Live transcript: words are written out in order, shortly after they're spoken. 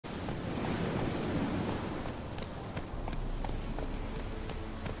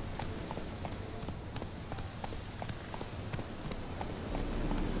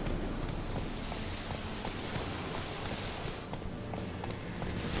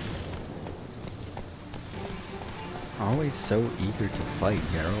Always so eager to fight,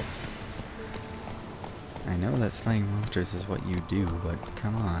 Geralt. I know that slaying monsters is what you do, but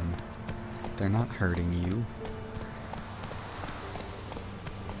come on. They're not hurting you.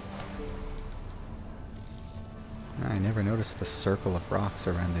 I never noticed the circle of rocks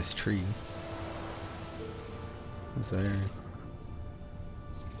around this tree. Is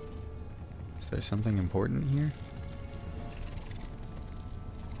there something important here?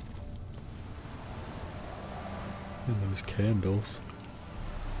 And those candles.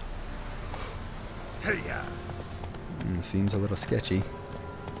 Hey-ya! It seems a little sketchy.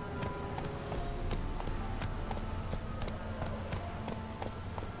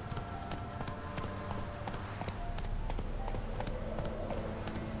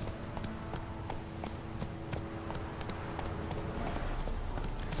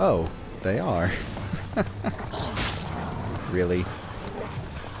 Oh, they are. Really?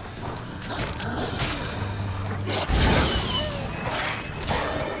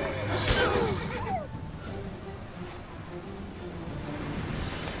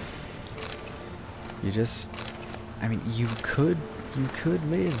 You just... I mean, you could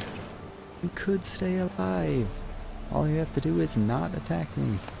live. You could stay alive. All you have to do is not attack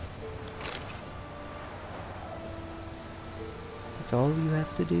me. That's all you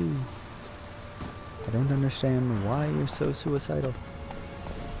have to do. I don't understand why you're so suicidal.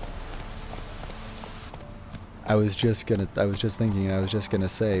 I was just thinking, I was just gonna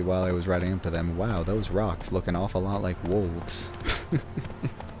say while I was riding up to them, wow, those rocks look an awful lot like wolves.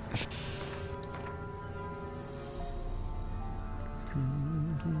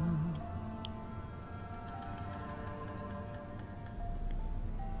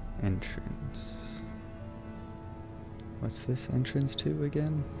 Entrance. What's this entrance to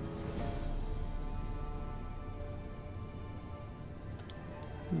again?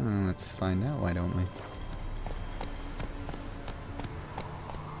 Oh, let's find out, why don't we?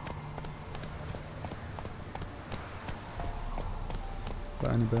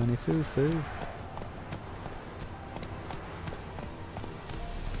 Bunny bunny foo foo.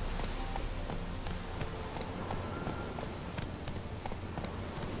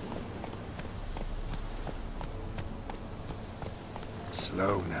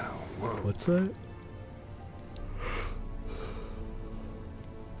 Slow now. Whoa. What's that?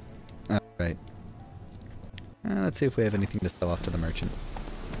 Alright. Let's see if we have anything to sell off to the merchant.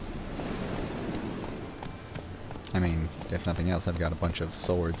 I mean, if nothing else, I've got a bunch of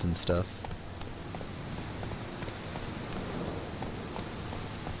swords and stuff.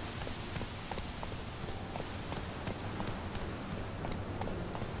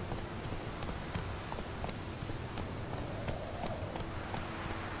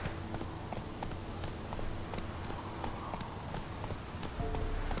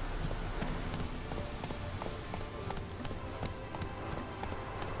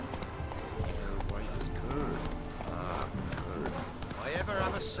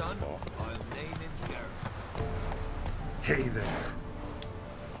 Son, I'll name him Garrett. Hey there.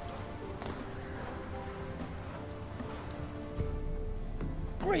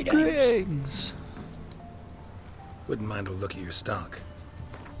 Greetings! Wouldn't mind a look at your stock.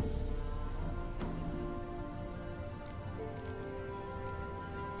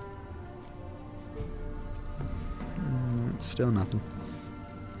 Still nothing.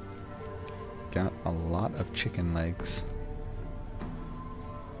 Got a lot of chicken legs.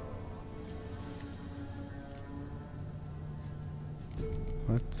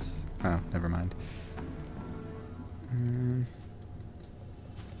 What's... oh, never mind.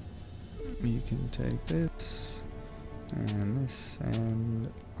 You can take this,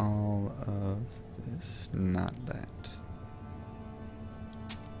 and all of this. Not that.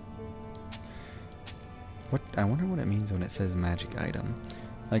 What? I wonder what it means when it says magic item.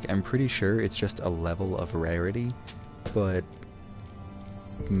 Like, I'm pretty sure it's just a level of rarity, but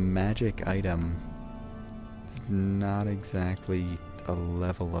magic item is not exactly a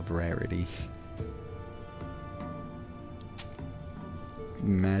level of rarity.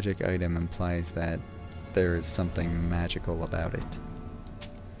 Magic item implies that there is something magical about it.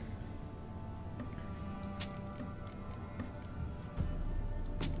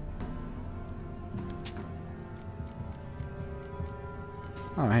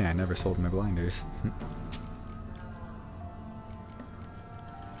 Oh hey, I never sold my blinders.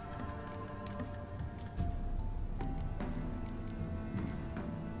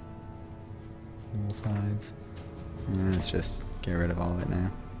 Wolf hides. Let's just get rid of all of it now.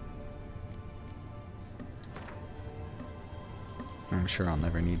 I'm sure I'll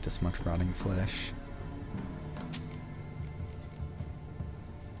never need this much rotting flesh.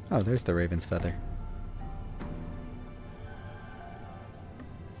 Oh, there's the raven's feather.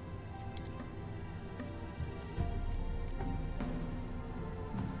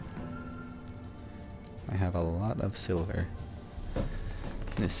 of silver.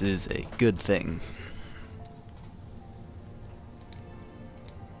 This is a good thing.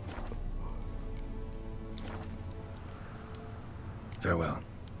 Farewell.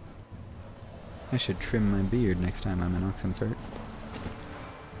 I should trim my beard next time I'm in Oxenfurt.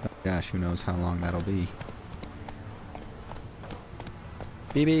 Oh gosh, who knows how long that'll be.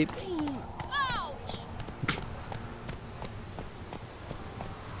 Beep beep. Ouch!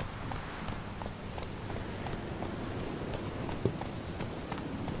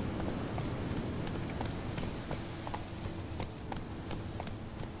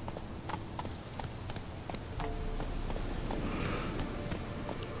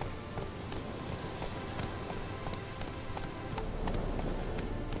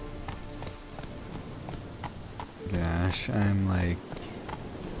 Gosh, I'm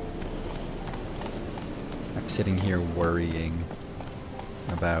sitting here worrying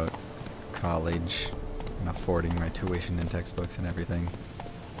about college and affording my tuition and textbooks and everything.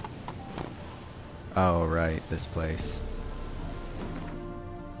 Oh, right, this place.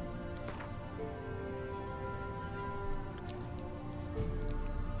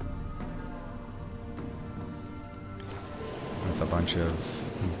 With a bunch of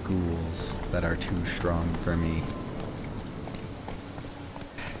ghouls that are too strong for me.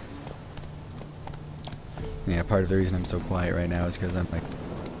 Yeah, part of the reason I'm so quiet right now is because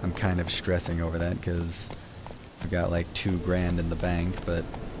I'm kind of stressing over that because I've got like $2 grand in the bank, but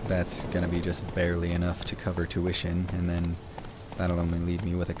that's gonna be just barely enough to cover tuition, and then that'll only leave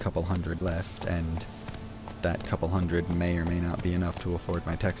me with a couple hundred left, and that couple hundred may or may not be enough to afford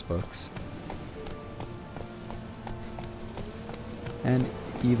my textbooks. And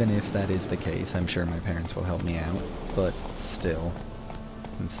even if that is the case, I'm sure my parents will help me out, but still,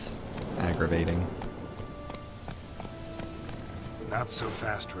 it's aggravating. Not so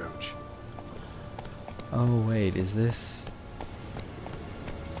fast, Roach. Oh wait, is this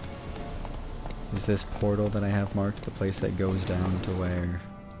portal that I have marked the place that goes down to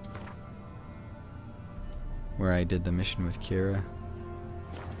where I did the mission with Kira?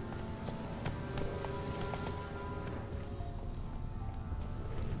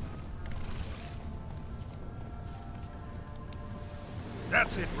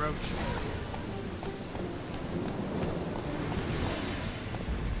 That's it, Roach.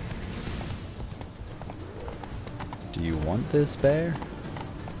 Do you want this, bear?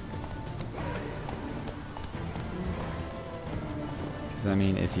 Because, I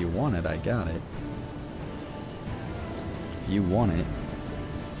mean, if you want it, I got it. If you want it,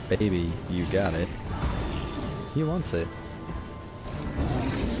 baby, you got it. He wants it.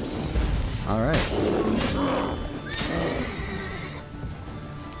 Alright.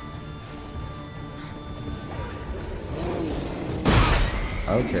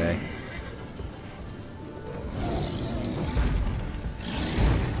 Okay.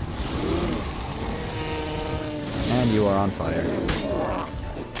 And you are on fire.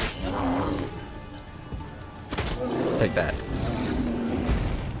 Take that.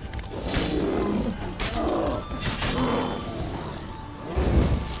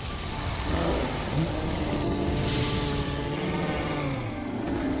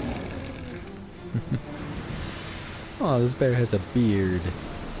 Oh, this bear has a beard.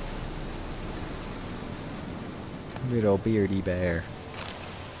 Good old beardy bear.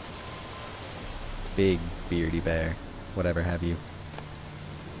 Big beardy bear. Whatever have you.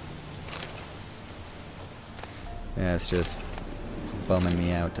 Yeah, it's bumming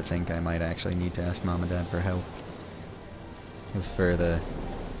me out to think I might actually need to ask Mom and Dad for help. As for the...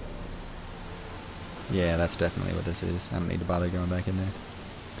 Yeah, that's definitely what this is. I don't need to bother going back in there.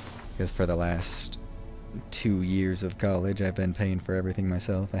 Because for the last 2 years of college, I've been paying for everything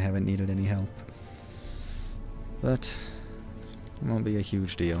myself. I haven't needed any help. But it won't be a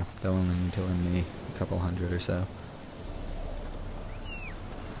huge deal. They'll only need to lend me a couple hundred or so.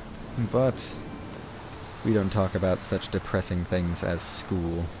 But we don't talk about such depressing things as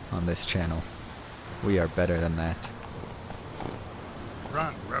school on this channel. We are better than that.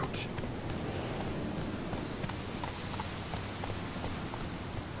 Run, Roach.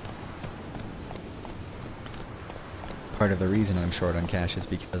 Part of the reason I'm short on cash is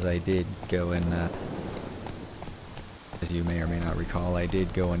because I did go and, as you may or may not recall, I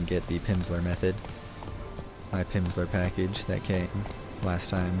did go and get the Pimsleur method. My Pimsleur package that came last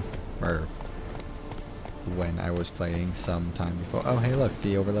time, or when I was playing some time before. Oh, hey look,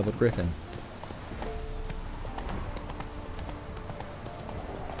 the overleveled griffin.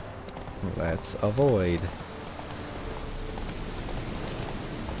 Let's avoid.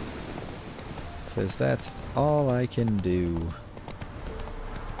 Because that's all I can do.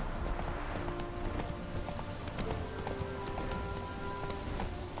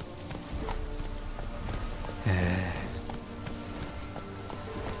 And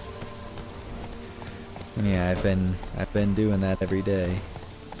yeah, I've been doing that every day,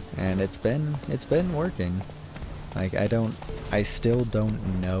 and it's been working. Like I still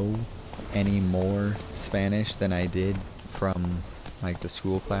don't know any more Spanish than I did from like the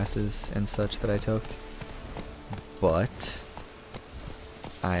school classes and such that I took, but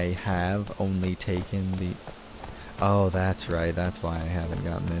I have only taken the... Oh, that's right, that's why I haven't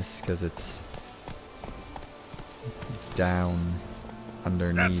gotten this, because it's down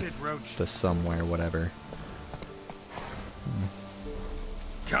underneath the somewhere, whatever.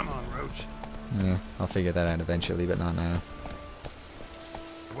 Come on, Roach. Yeah, I'll figure that out eventually, but not now.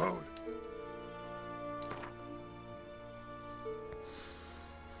 Whoa.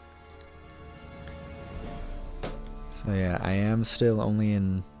 So yeah, I am still only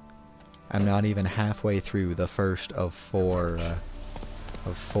in... I'm not even halfway through the first of four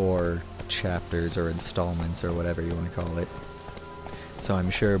chapters or installments or whatever you want to call it. So I'm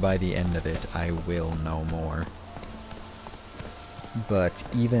sure by the end of it I will know more. But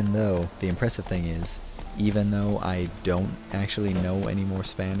even though, the impressive thing is, even though I don't actually know any more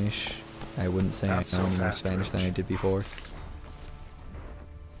Spanish, I wouldn't say I know any more Spanish than I did before.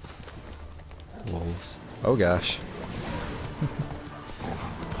 Wolves. Oh gosh.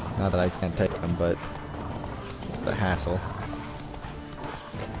 Not that I can't take them, but the hassle.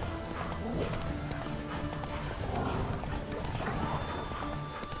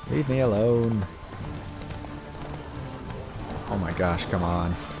 Leave me alone. Oh my gosh, come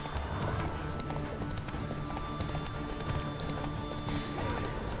on.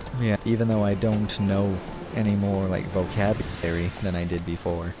 Yeah, even though I don't know any more like vocabulary than I did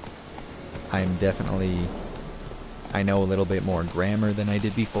before, I'm definitely... I know a little bit more grammar than I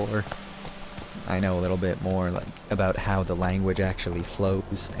did before. I know a little bit more like about how the language actually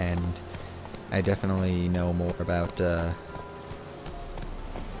flows, and I definitely know more about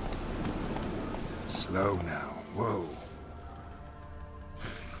Slow now. Whoa.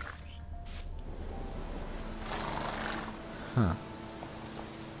 Huh.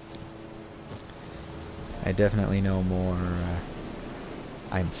 I definitely know more,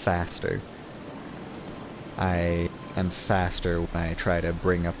 I'm faster. I am faster when I try to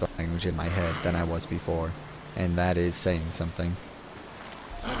bring up the language in my head than I was before, and that is saying something.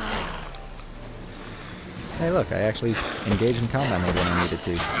 Hey look, I actually engaged in combat mode when I needed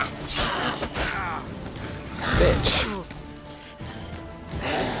to. Bitch!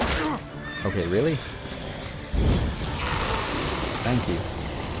 Okay, really? Thank you.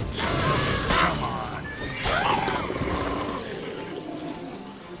 Come on.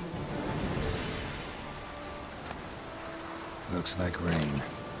 Looks like rain.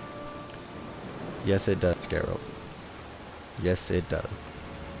 Yes, it does, Geralt. Yes, it does.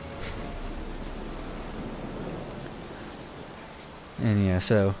 And yeah,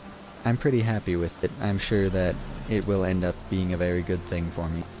 so I'm pretty happy with it. I'm sure that it will end up being a very good thing for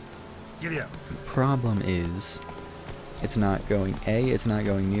me. Giddy up. The problem is, it's not going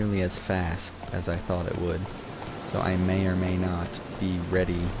nearly as fast as I thought it would. So I may or may not be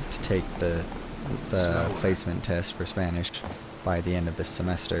ready to take the placement test for Spanish by the end of this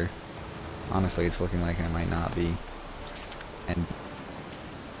semester. Honestly, it's looking like I might not be. And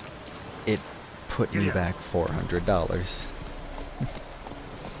it put me back $400.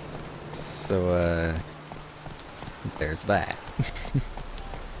 So, there's that.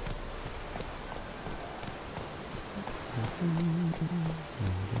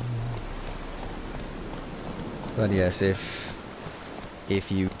 But yes,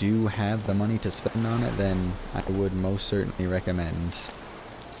 if you do have the money to spend on it, then I would most certainly recommend,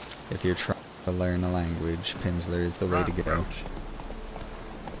 if you're trying to learn a language, Pimsleur is the way to go.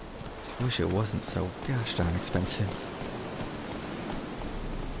 I wish it wasn't so gosh darn expensive.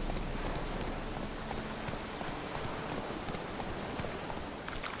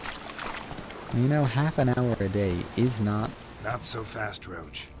 You know, half an hour a day is not... Not so fast,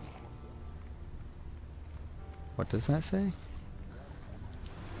 Roach. What does that say?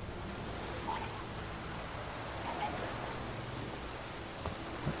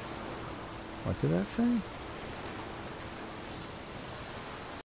 What did that say?